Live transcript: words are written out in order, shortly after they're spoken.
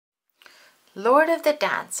Lord of the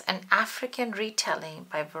Dance, an African retelling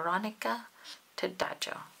by Veronica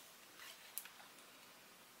Tadjo.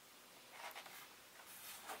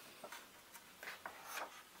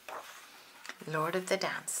 Lord of the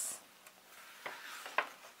Dance.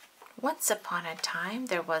 Once upon a time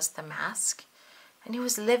there was the mask, and he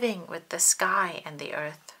was living with the sky and the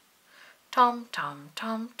earth. Tom, tom,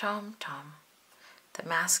 tom, tom, tom. The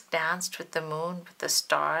mask danced with the moon, with the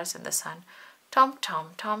stars and the sun. Tom,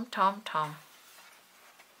 tom, tom, tom, tom.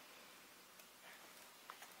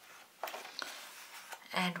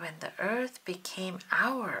 And when the earth became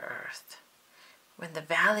our earth, when the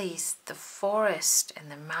valleys, the forest, and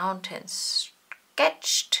the mountains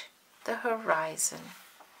sketched the horizon,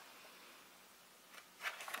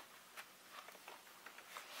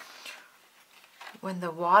 when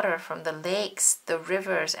the water from the lakes, the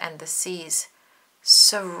rivers, and the seas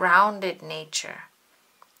surrounded nature,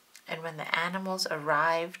 and when the animals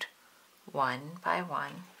arrived one by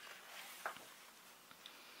one,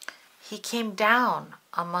 he came down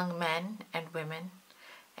among men and women,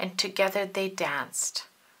 and together they danced.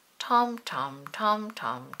 Tom, tom, tom,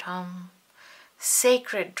 tom, tom.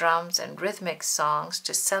 Sacred drums and rhythmic songs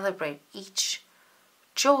to celebrate each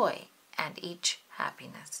joy and each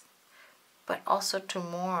happiness, but also to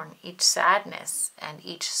mourn each sadness and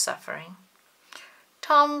each suffering.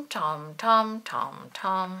 Tom, tom, tom, tom,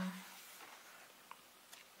 tom.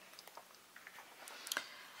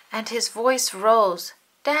 And his voice rose,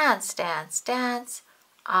 dance, dance, dance.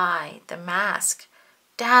 I, the mask,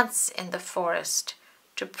 dance in the forest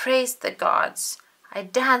to praise the gods. I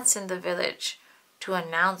dance in the village to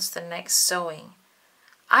announce the next sowing.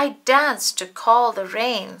 I dance to call the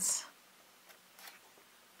rains.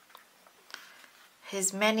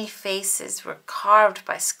 His many faces were carved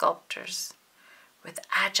by sculptors with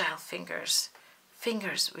agile fingers,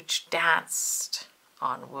 fingers which danced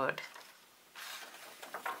on wood.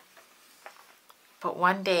 But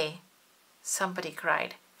one day, somebody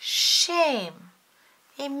cried, "Shame!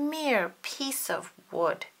 A mere piece of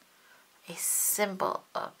wood, a symbol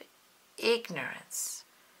of ignorance."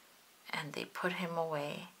 And they put him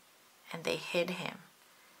away, and they hid him,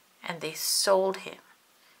 and they sold him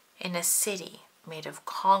in a city made of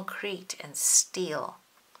concrete and steel.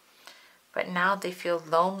 But now they feel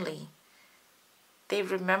lonely. They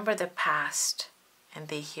remember the past, and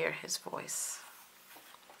they hear his voice.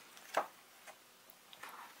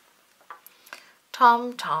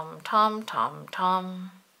 Tom, tom, tom, tom,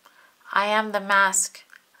 tom. I am the mask.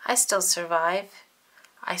 I still survive.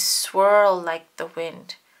 I swirl like the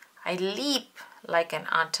wind. I leap like an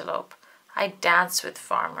antelope. I dance with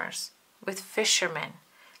farmers, with fishermen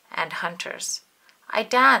and hunters. I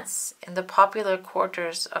dance in the popular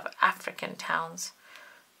quarters of African towns.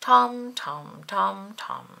 Tom, tom, tom,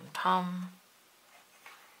 tom, tom.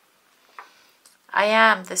 I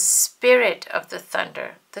am the spirit of the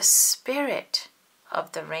thunder, the spirit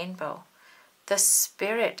of the rainbow, the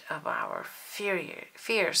spirit of our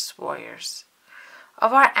fierce warriors,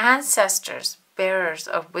 of our ancestors, bearers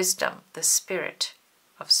of wisdom, the spirit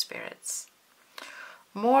of spirits.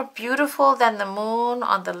 More beautiful than the moon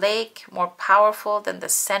on the lake, more powerful than the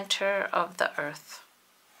center of the earth.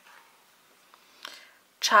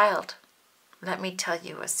 Child, let me tell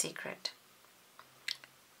you a secret.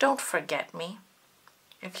 Don't forget me.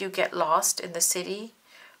 If you get lost in the city,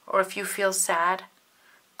 or if you feel sad,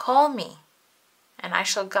 call me, and I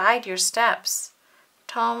shall guide your steps.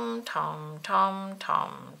 Tom, tom, tom,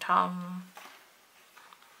 tom, tom.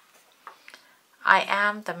 I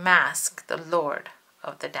am the mask, the Lord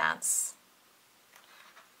of the Dance.